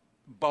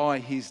by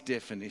his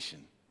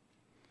definition.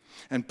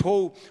 And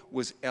Paul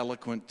was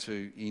eloquent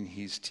too in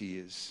his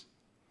tears.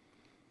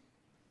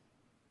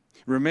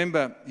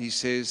 Remember, he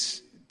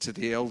says to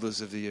the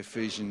elders of the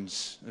Ephesian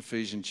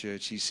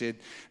church, he said,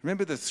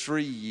 remember the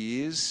 3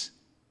 years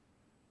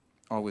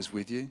I was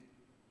with you?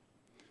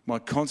 My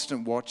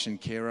constant watch and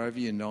care over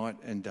you night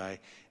and day,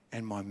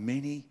 and my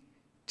many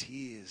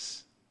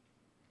tears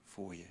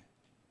for you.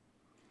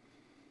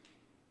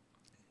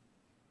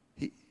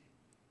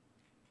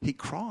 He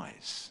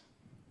cries.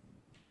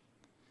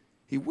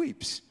 He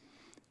weeps.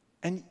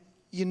 And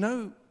you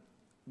know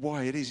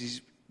why it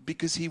is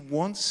because he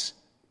wants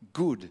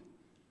good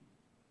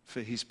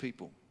for his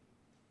people.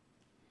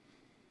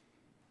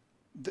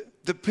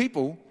 The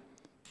people,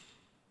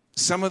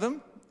 some of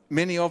them,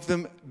 many of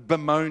them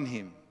bemoan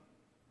him.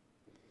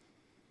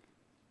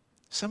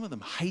 Some of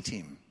them hate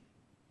him.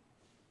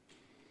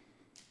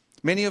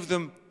 Many of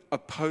them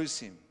oppose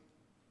him.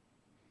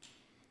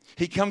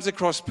 He comes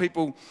across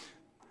people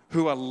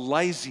who are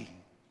lazy,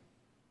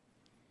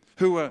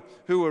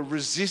 who are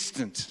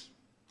resistant.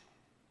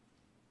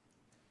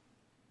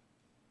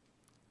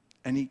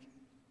 And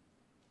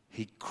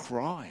he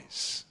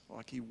cries,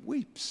 like he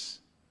weeps.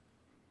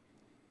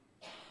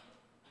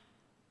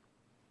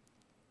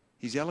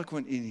 He's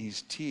eloquent in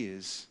his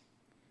tears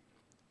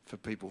for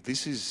people.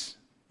 This is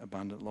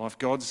abundant life.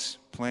 God's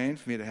plan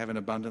for me to have an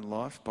abundant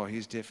life by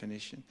his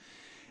definition.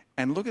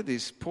 And look at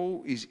this.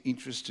 Paul is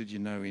interested,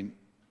 in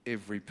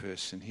every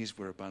person. Here's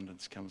where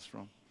abundance comes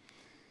from.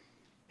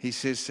 He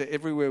says, so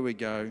everywhere we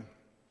go,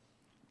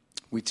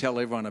 we tell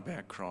everyone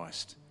about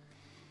Christ.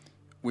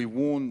 We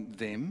warn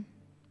them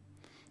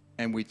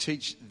and we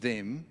teach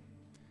them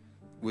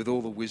with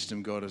all the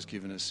wisdom God has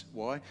given us.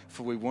 Why?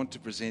 For we want to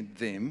present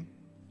them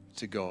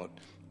to God,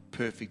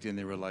 perfect in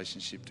their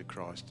relationship to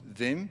Christ.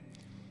 Them,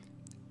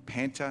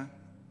 panta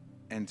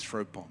and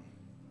thropon.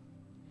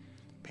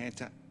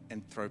 Panta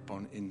and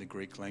thropon in the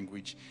Greek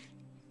language.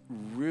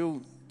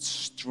 Real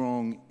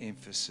strong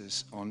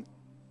emphasis on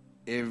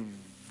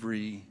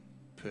every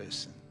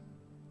person.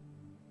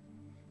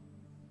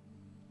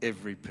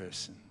 Every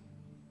person.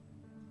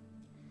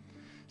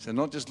 So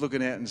not just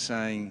looking out and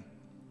saying,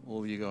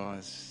 all you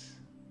guys,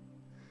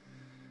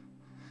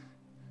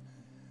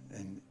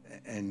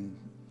 and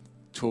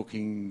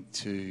talking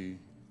to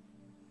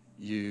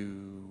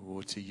you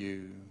or to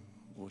you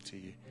or to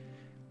you.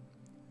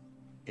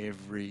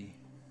 Every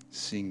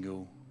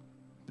single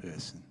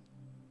person.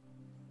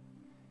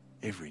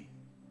 Every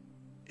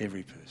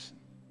person.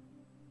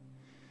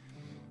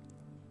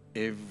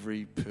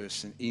 Every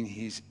person in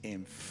his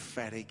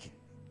emphatic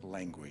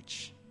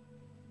language.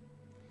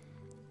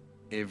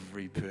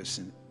 Every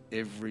person,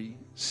 every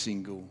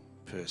single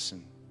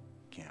person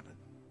counted.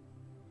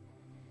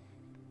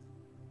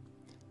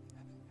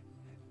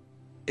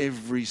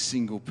 Every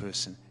single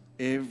person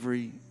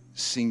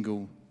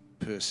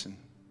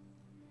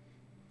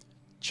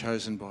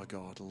chosen by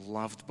God,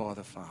 loved by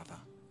the Father,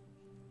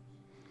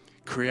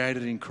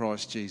 created in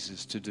Christ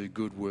Jesus to do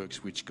good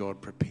works which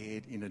God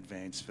prepared in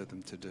advance for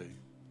them to do.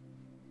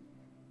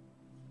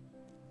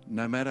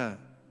 No matter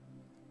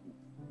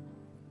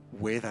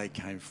where they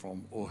came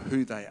from or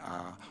who they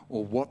are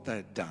or what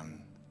they'd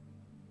done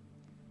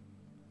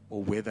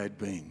or where they'd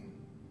been.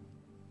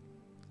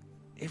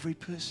 Every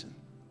person.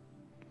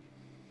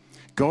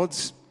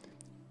 God's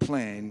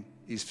plan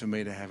is for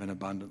me to have an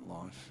abundant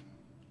life.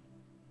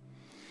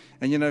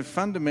 And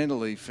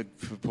fundamentally for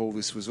Paul,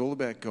 this was all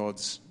about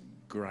God's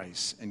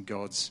grace and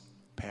God's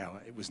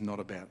power. It was not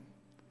about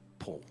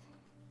Paul.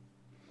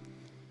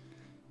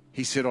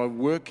 He said, I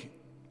work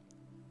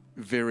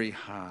very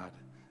hard.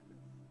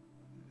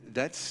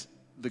 That's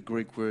the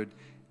Greek word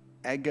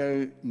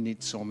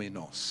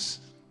agonitzomenos.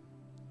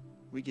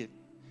 We get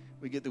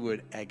the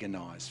word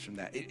agonize from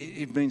that.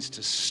 It means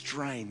to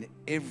strain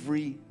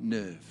every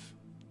nerve.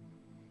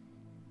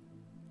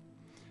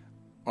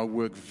 I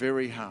work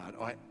very hard.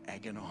 I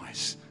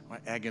agonize. I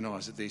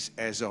agonize at this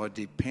as I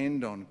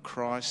depend on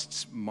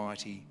Christ's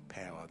mighty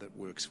power that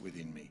works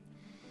within me.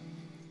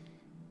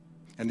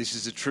 And this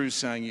is a true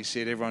saying. He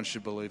said everyone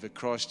should believe it.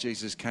 Christ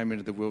Jesus came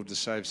into the world to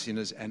save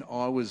sinners, and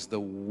I was the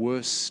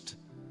worst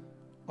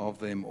of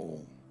them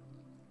all.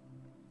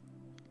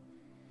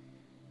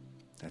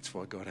 That's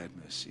why God had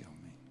mercy on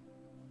me.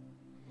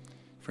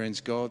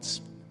 Friends,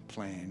 God's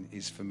plan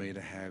is for me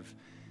to have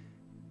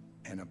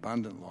an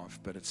abundant life,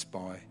 but it's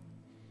by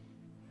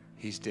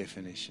his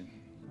definition.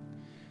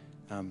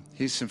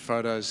 Here's some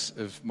photos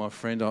of my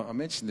friend. I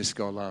mentioned this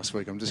guy last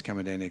week. I'm just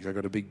coming down here because I've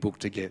got a big book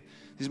to get.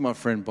 This is my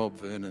friend Bob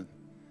Vernon.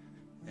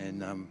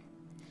 And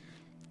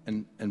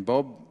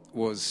Bob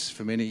was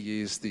for many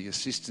years the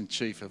assistant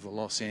chief of the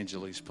Los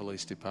Angeles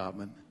Police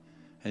Department.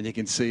 And you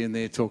can see in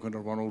there talking to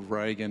Ronald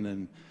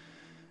Reagan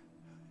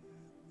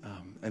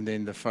and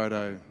then the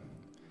photo,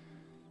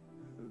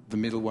 the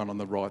middle one on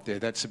the right there,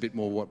 that's a bit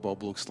more what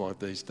Bob looks like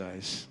these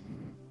days.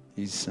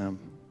 He's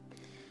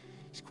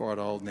quite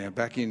old now.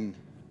 Back in,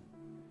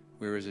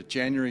 where is it,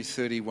 January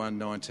 31,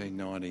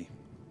 1990,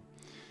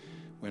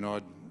 when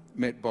I'd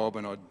met Bob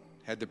and I'd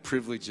had the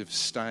privilege of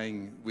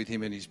staying with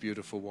him and his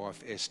beautiful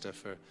wife Esther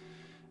for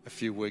a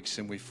few weeks,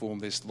 and we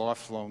formed this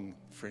lifelong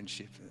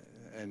friendship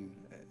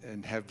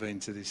and have been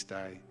to this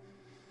day.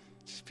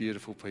 Just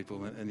beautiful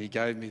people. And he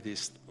gave me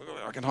this,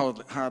 I can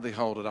hardly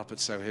hold it up,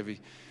 it's so heavy,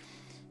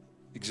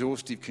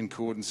 exhaustive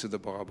concordance of the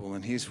Bible.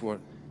 And here's what,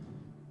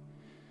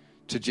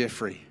 to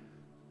Jeffrey,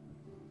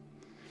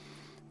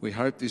 we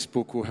hope this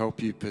book will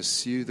help you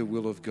pursue the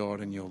will of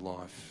God in your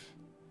life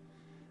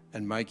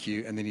and make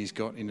you, and then he's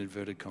got in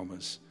inverted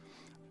commas,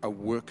 a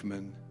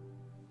workman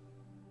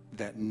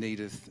that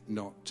needeth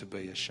not to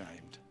be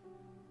ashamed.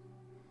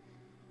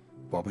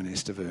 Bob and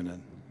Esther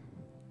Vernon.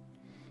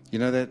 You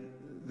know that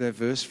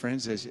verse,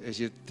 friends, as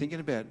you're thinking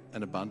about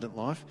an abundant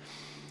life,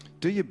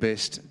 do your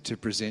best to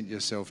present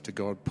yourself to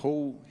God.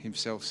 Paul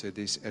himself said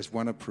this, as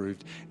one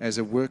approved, as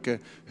a worker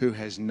who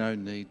has no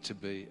need to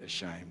be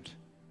ashamed,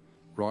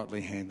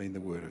 rightly handling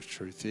the word of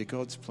truth. Dear,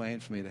 God's plan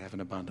for me to have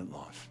an abundant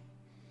life.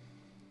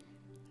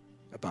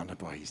 Abundant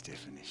by his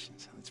definition.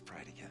 So let's pray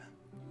together.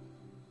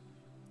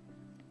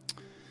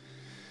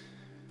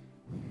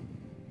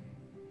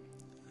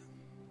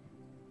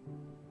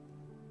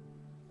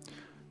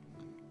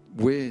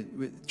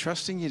 we're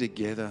trusting you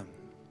together.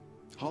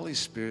 Holy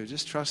Spirit,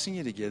 just trusting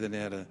you together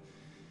now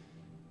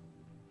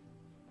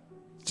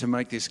to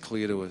make this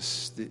clear to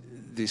us,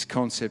 this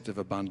concept of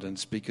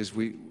abundance, because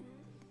we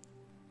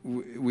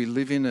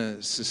live in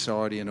a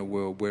society, in a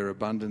world where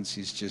abundance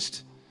is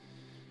just,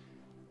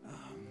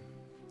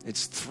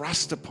 it's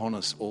thrust upon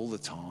us all the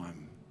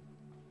time.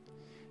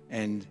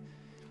 And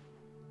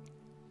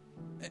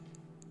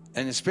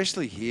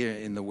especially here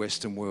in the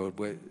Western world,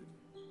 where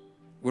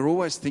we're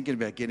always thinking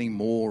about getting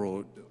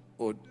more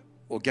or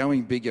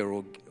going bigger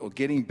or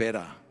getting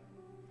better.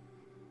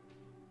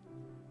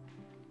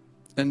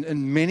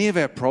 And many of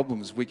our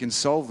problems, we can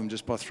solve them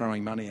just by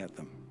throwing money at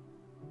them.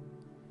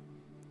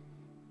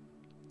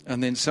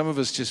 And then some of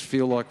us just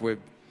feel like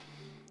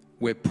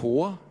we're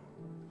poor.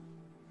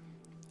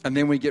 And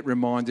then we get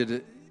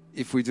reminded,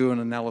 if we do an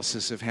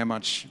analysis of how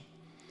much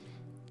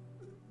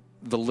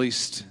the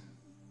least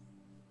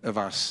of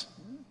us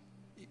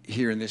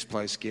here in this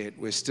place get,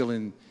 we're still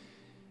in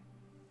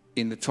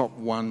the top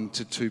 1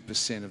 to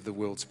 2% of the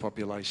world's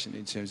population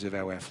in terms of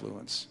our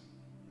affluence.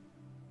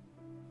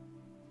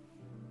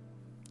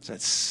 So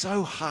it's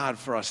so hard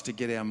for us to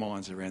get our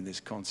minds around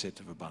this concept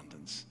of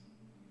abundance.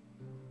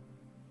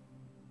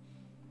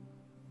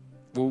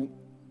 Well,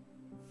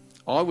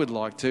 I would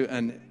like to,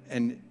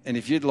 and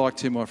if you'd like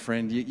to, my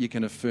friend, you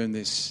can affirm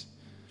this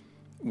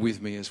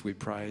with me as we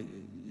pray.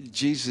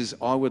 Jesus,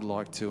 I would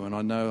like to, and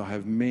I know I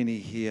have many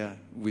here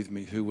with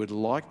me who would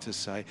like to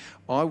say,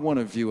 I want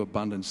to view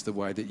abundance the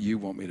way that you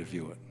want me to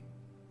view it.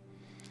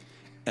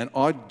 And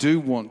I do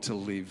want to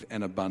live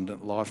an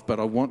abundant life, but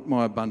I want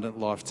my abundant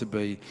life to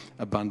be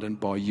abundant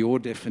by your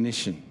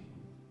definition.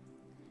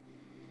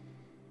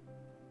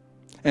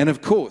 And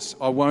of course,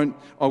 I won't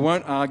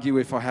argue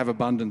if I have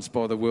abundance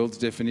by the world's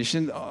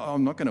definition.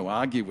 I'm not going to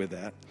argue with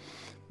that.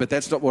 But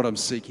that's not what I'm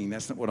seeking.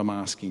 That's not what I'm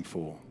asking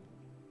for.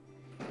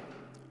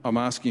 I'm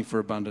asking for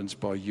abundance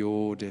by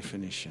your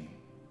definition.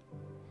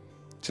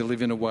 To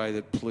live in a way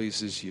that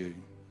pleases you.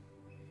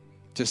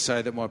 To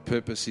say that my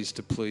purpose is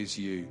to please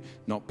you,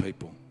 not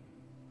people.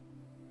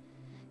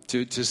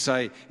 To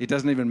say it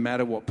doesn't even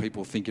matter what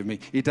people think of me.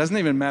 It doesn't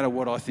even matter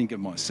what I think of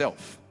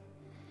myself.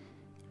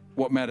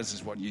 What matters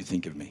is what you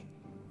think of me.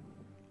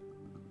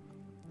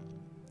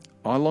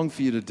 I long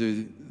for you to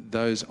do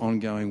those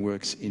ongoing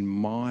works in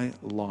my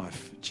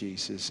life,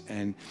 Jesus.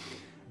 And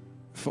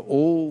for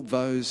all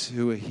those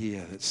who are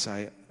here that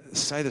say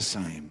the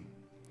same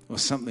or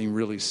something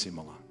really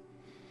similar,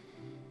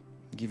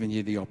 I'm giving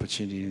you the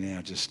opportunity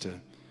now just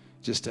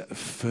to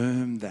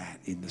affirm that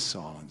in the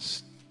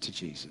silence to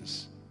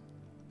Jesus.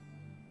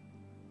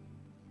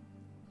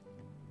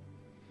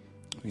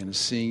 We're going to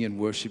sing and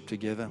worship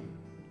together.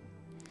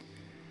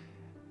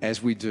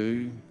 As we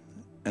do,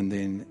 and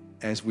then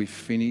as we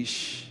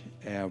finish,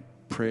 our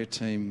prayer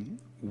team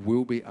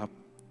will be up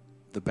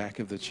the back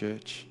of the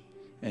church.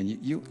 And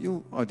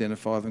you'll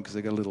identify them because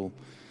they've got a little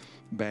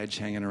badge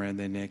hanging around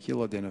their neck.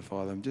 You'll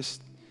identify them.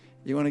 Just,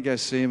 you want to go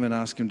see them and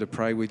ask them to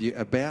pray with you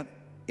about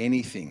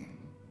anything.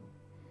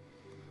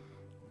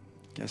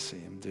 Go see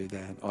them, do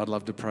that. I'd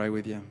love to pray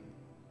with you.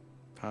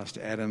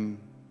 Pastor Adam,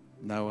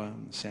 Noah,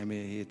 and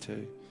Sammy are here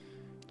too.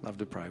 Love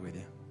to pray with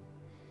you.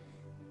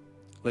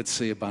 Let's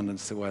see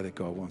abundance the way that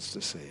God wants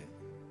to see it.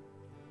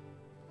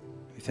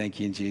 We thank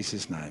you in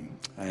Jesus' name.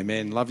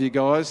 Amen. Love you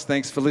guys.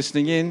 Thanks for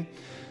listening in.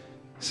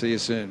 See you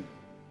soon.